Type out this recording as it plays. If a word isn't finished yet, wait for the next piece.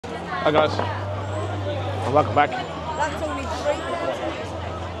Hi guys, and welcome back.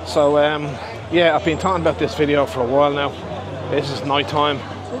 So yeah, I've been talking about this video for a while now. This is night time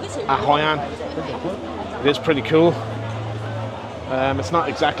at Hoi An. It is pretty cool. It's not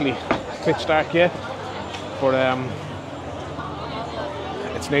exactly pitch dark yet, but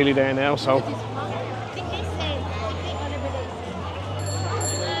it's nearly there now. So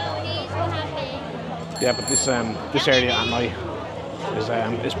yeah, but this area at night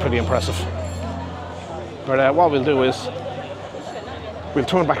is pretty impressive. But what we'll do is we'll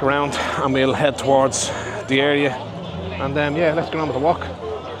turn back around and we'll head towards the area, and yeah, let's get on with the walk.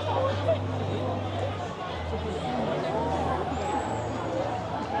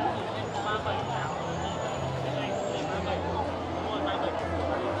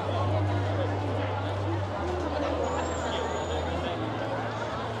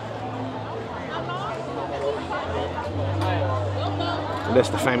 And this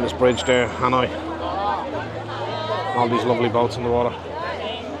is the famous bridge there, Hanoi. All these lovely boats in the water.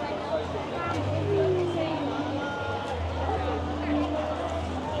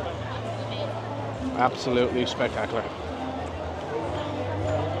 Absolutely spectacular.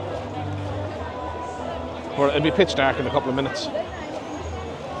 Or it'll be pitch dark in a couple of minutes,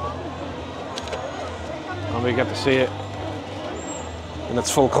 and we get to see it in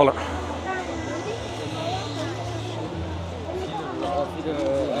its full colour.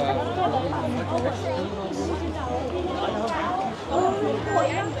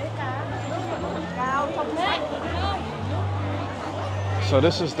 So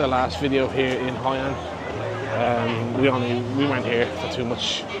this is the last video here in Hoi An. We weren't here for too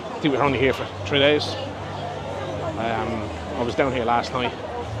much. I think we were only here for 3 days. I was down here last night.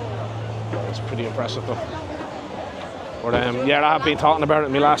 It's pretty impressive though. But yeah, I've been talking about it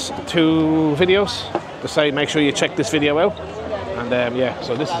in my last 2 videos to say make sure you check this video out. And yeah,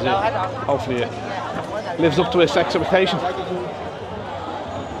 so this is it. Hopefully it lives up to its expectation.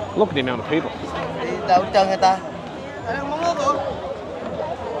 Look at the amount of people.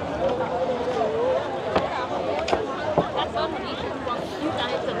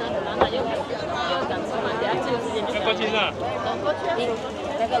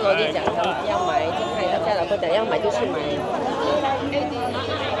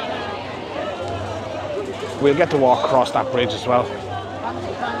 We'll get to walk across that bridge as well.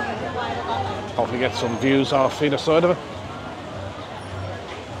 Hopefully get some views off either side of it.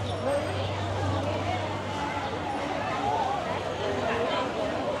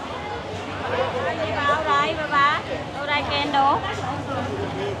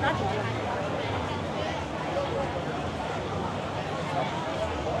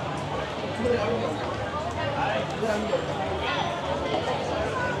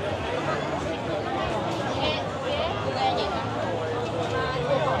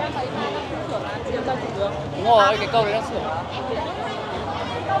 cái câu đấy nó sửa.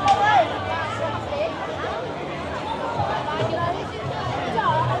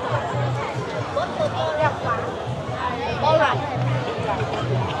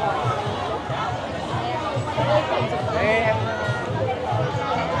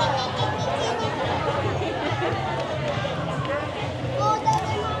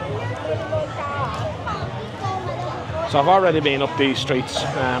 So I've already been up these streets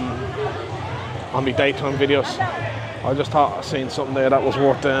on my daytime videos. I just thought I seen something there that was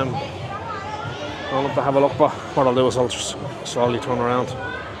worth going up to have a look, but what I'll do is I'll just slowly turn around.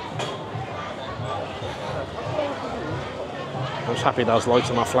 I'm just happy those lights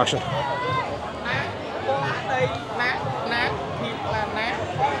are not flashing.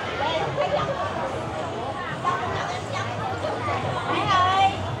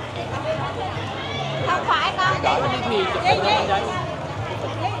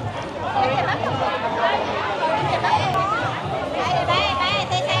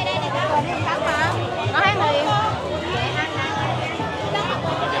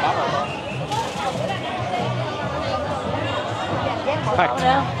 Packed.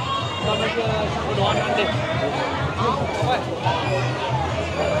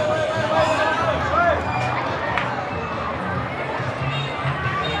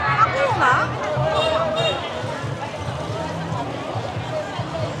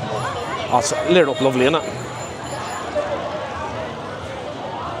 Oh, it's lit up lovely, isn't it?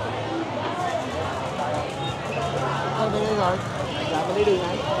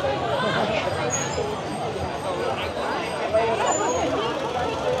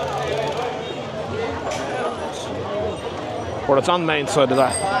 But it's on the main side of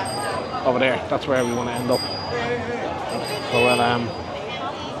that over there. That's where we want to end up. So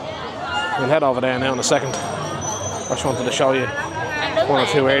we'll head over there now in a second. I just wanted to show you one or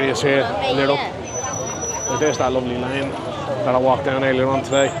two areas here lit up. Like there's that lovely lane that I walked down earlier on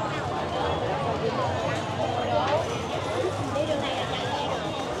today.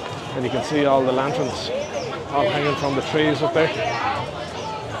 And you can see all the lanterns all hanging from the trees up there.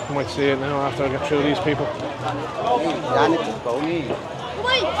 You might see it now after I get through these people.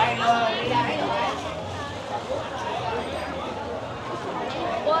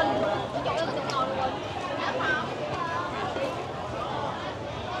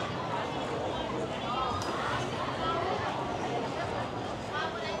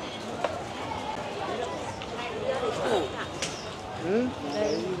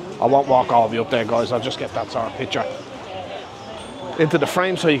 I won't walk all the way up there, guys. I'll just get that sort of picture into the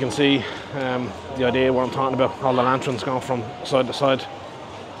frame so you can see the idea what I'm talking about. All the lanterns going from side to side.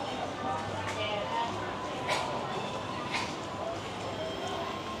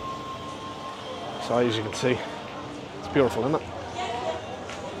 So as you can see, it's beautiful, isn't it?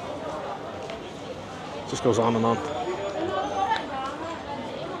 Just goes on and on.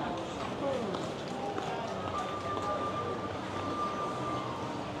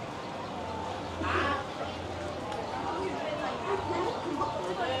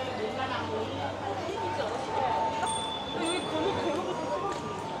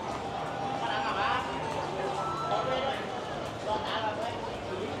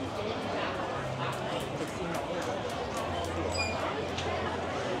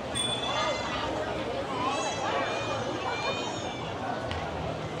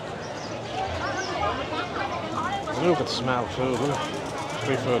 Look at the smell of food, isn't it?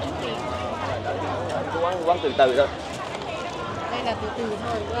 Street food. Quán từ từ thôi. Đây là từ từ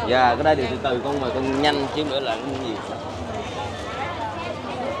thôi đúng không? Dạ, cái đây thì từ từ con mà con nhanh chứ nữa là nhiều.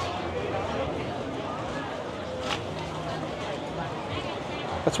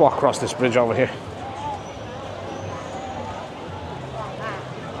 Let's walk across this bridge over here.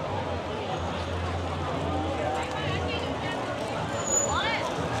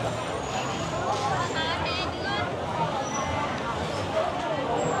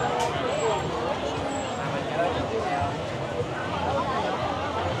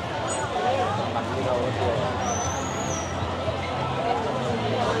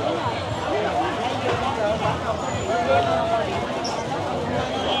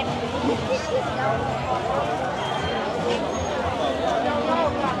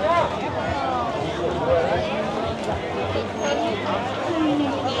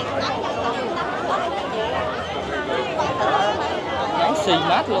 Xì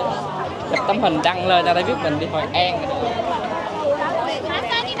mát luôn. Chụp tấm hình đăng lên ra đây biết mình đi Hoi An.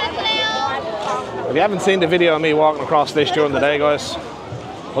 If you haven't seen the video of me walking across this during the day, guys,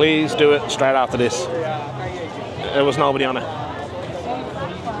 please do it straight after this. There was nobody on it.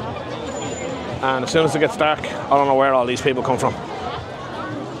 And as soon as it gets dark, I don't know where all these people come from.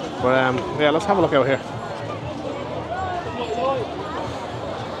 But yeah, let's have a look out here.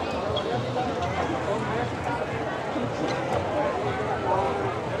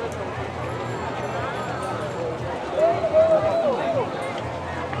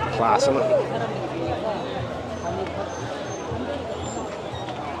 Class, isn't it?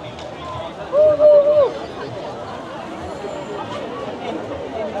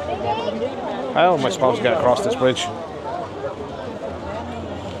 How am I supposed to get across this bridge? I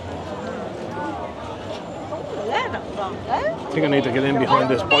think I need to get in behind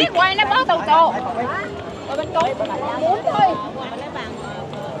this bike.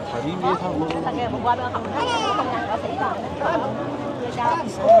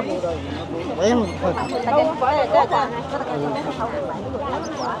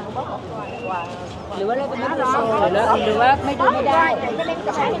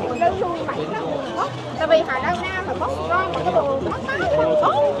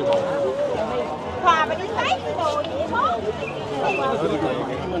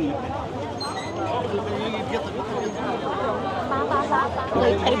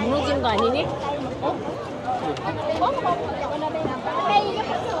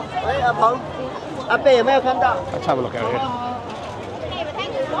 Let's have a look out here.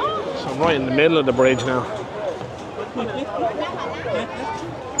 So I'm right in the middle of the bridge now.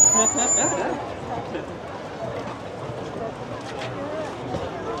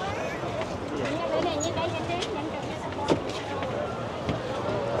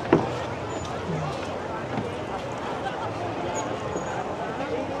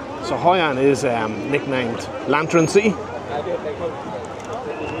 So Hoi An is nicknamed Lantern City,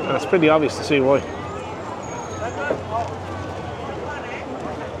 and it's pretty obvious to see why.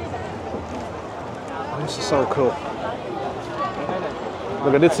 This is so cool.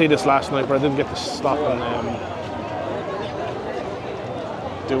 Look, I did see this last night, but I didn't get to stop and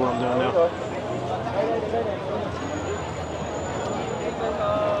do what I'm doing now.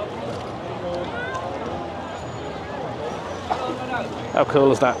 How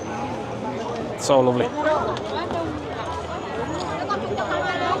cool is that? So lovely.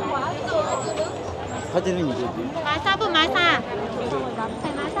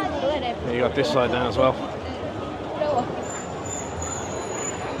 You got this side down as well.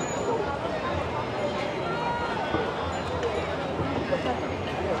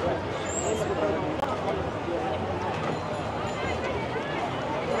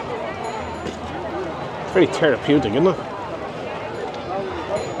 It's very therapeutic, isn't it?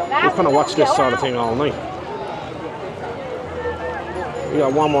 We're going to watch this sort of thing all night. We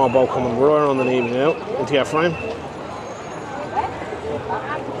got one more boat coming right on the Lewie now into your frame.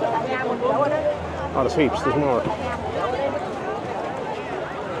 Oh, there's heaps, there's more.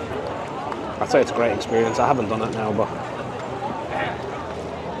 I'd say it's a great experience. I haven't done it now, but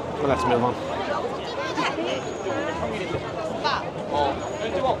well, let's move on.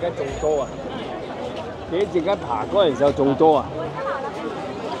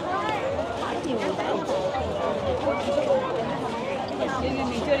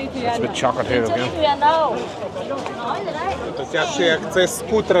 It's a bit chocolate here again. Ja chcę z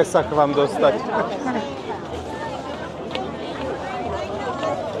putresach wam dostać.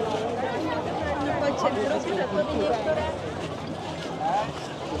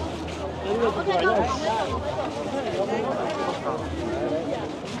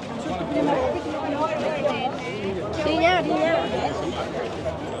 Đi nha, đi nha.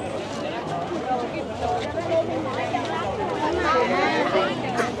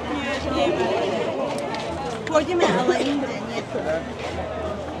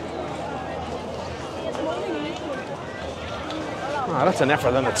 Oh, that's an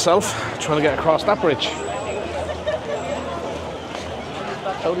effort in itself, trying to get across that bridge.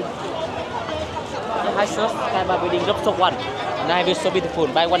 Hai sauce, hai ba wedding group so one. Now we're so beautiful.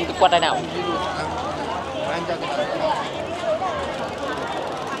 Buy one get one right now.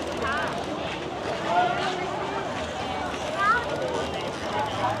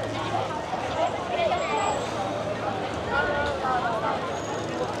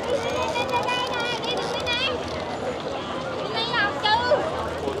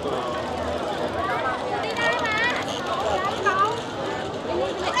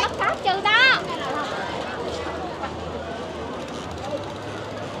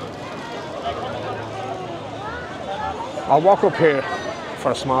 I'll walk up here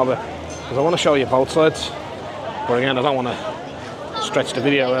for a small bit because I want to show you both sides, but again I don't want to stretch the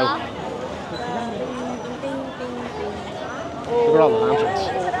video out. Look at all the lanterns.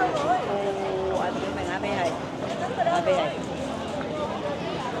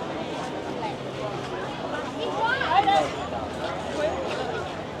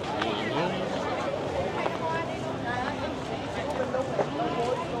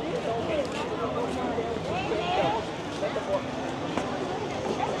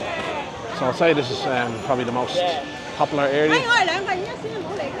 So I'll say this is probably the most popular area.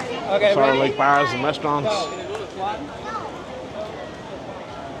 Sort of like bars and restaurants.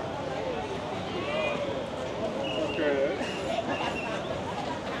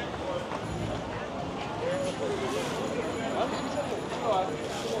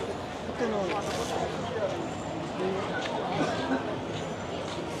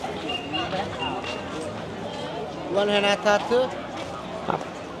 One hand at that too.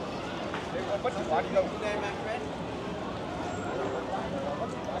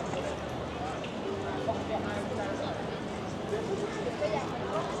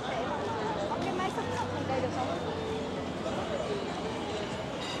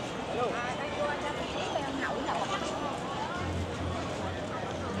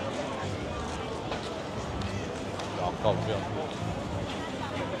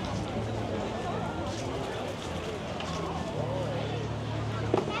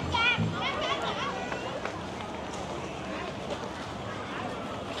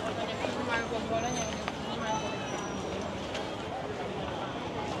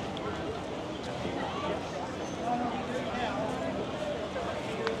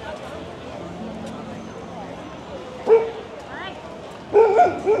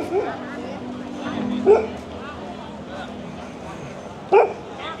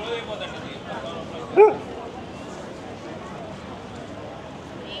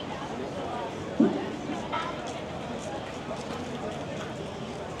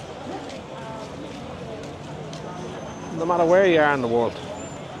 No matter where you are in the world,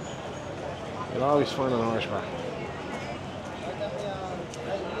 you'll always find an Irish bar.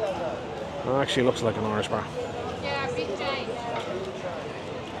 It actually looks like an Irish bar.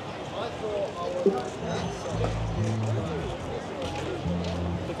 I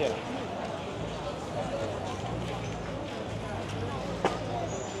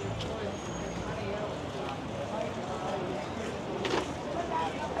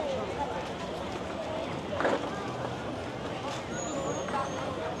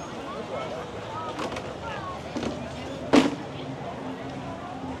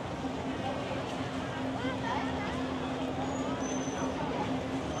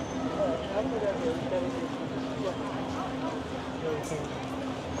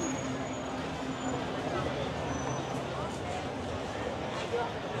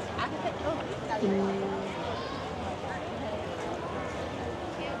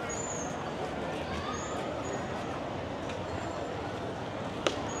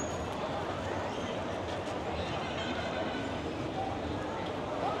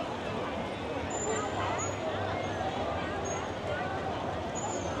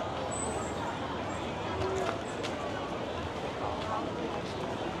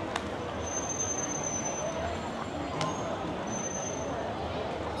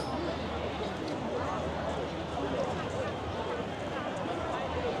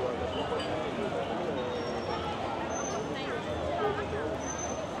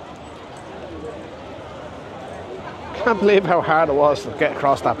can't believe how hard it was to get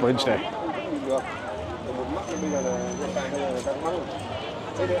across that bridge there.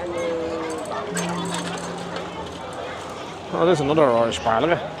 Oh, there's another Irish bar, look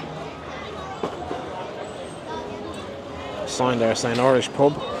at it. Sign there saying Irish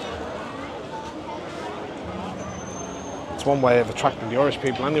pub. It's one way of attracting the Irish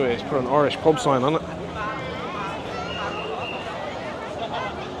people anyway, is put an Irish pub sign on it.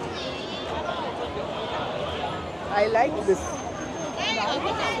 I like this.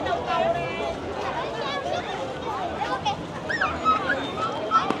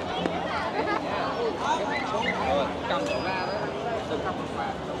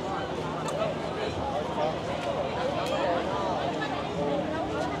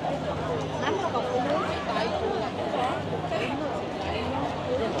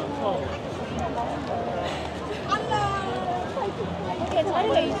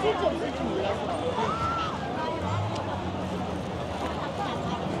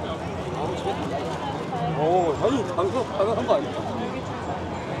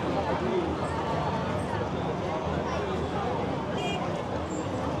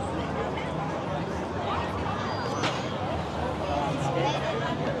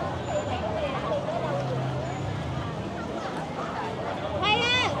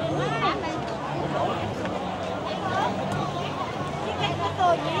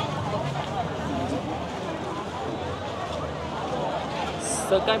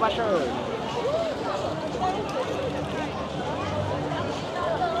 Cây ba sơ.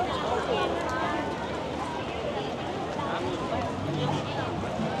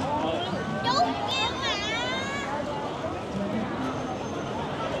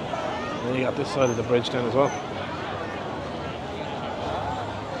 And you got this side of the bridge down as well.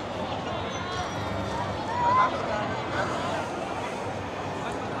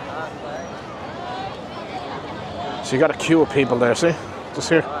 So you got a queue of people there, see? Just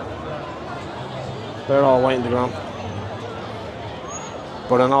here. They're all waiting to go on.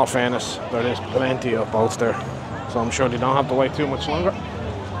 But in all fairness, there is plenty of boats there. So I'm sure they don't have to wait too much longer.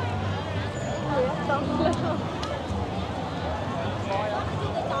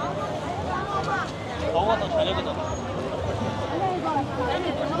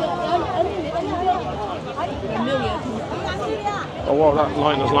 Oh wow, that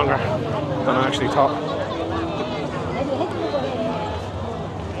line is longer than I actually thought.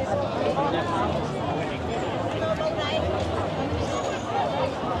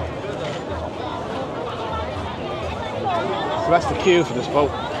 So that's the queue for this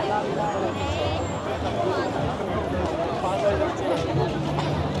boat.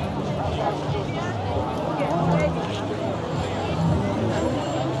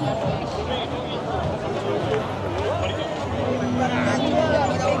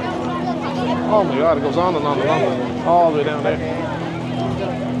 Oh my god, it goes on and on and on, all the way down there.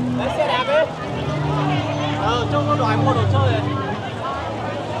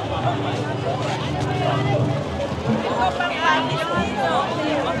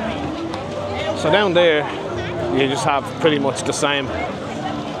 So down there, you just have pretty much the same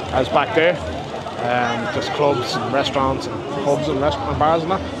as back there. Just clubs and restaurants and pubs and bars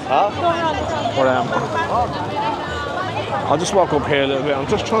and that. But I'll just walk up here a little bit. I'm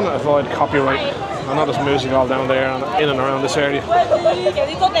just trying to avoid copyright. I know there's music all down there and in and around this area.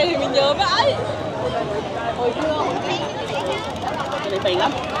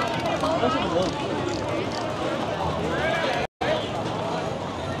 So you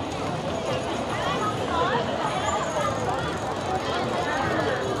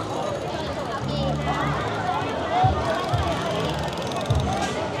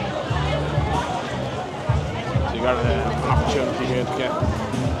got an opportunity here to get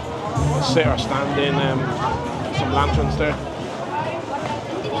sit or stand in some lanterns there.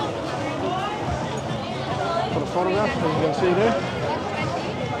 Put a photograph, as you can see there.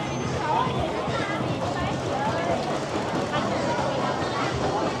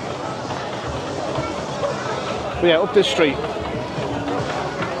 But yeah, up this street.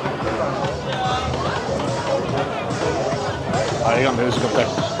 Oh, you got music up there.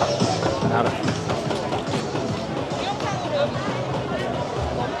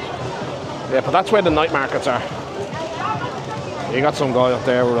 Yeah, but that's where the night markets are. You got some guy up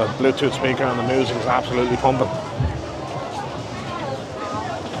there with a Bluetooth speaker and the music is absolutely pumping.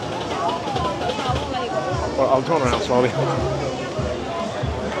 Well, I'll turn around slowly.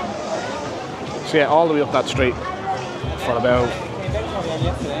 So yeah, all the way up that street for about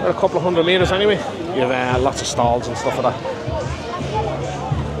a couple of 100 metres anyway. You have lots of stalls and stuff like that.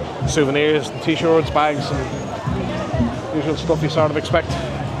 Souvenirs, and t-shirts, bags and usual stuff you sort of expect.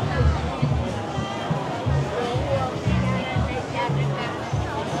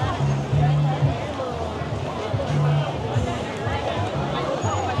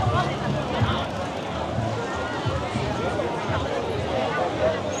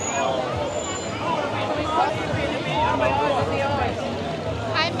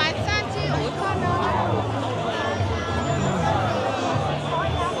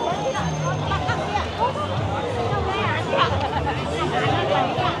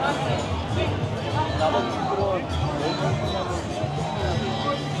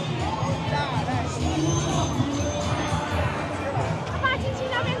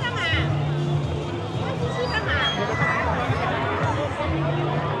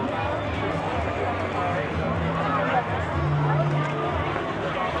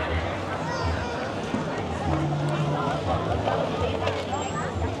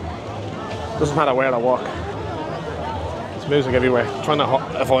 Doesn't matter where I walk. There's music everywhere. I'm trying to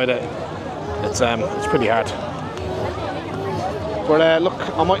avoid it. It's pretty hard. But look,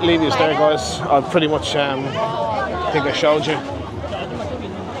 I might leave you there, guys. I've pretty much think I showed you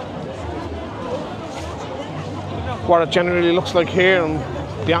what it generally looks like here and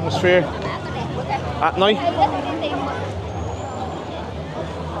the atmosphere at night.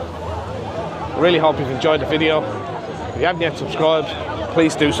 I really hope you've enjoyed the video. If you haven't yet subscribed,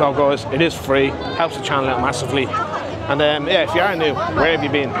 please do so, guys. It is free, helps the channel out massively. And yeah, if you are new, where have you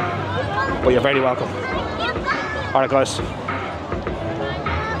been? Well, you're very welcome. Alright, guys.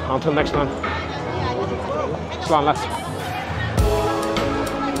 Until next time. Slán, lads.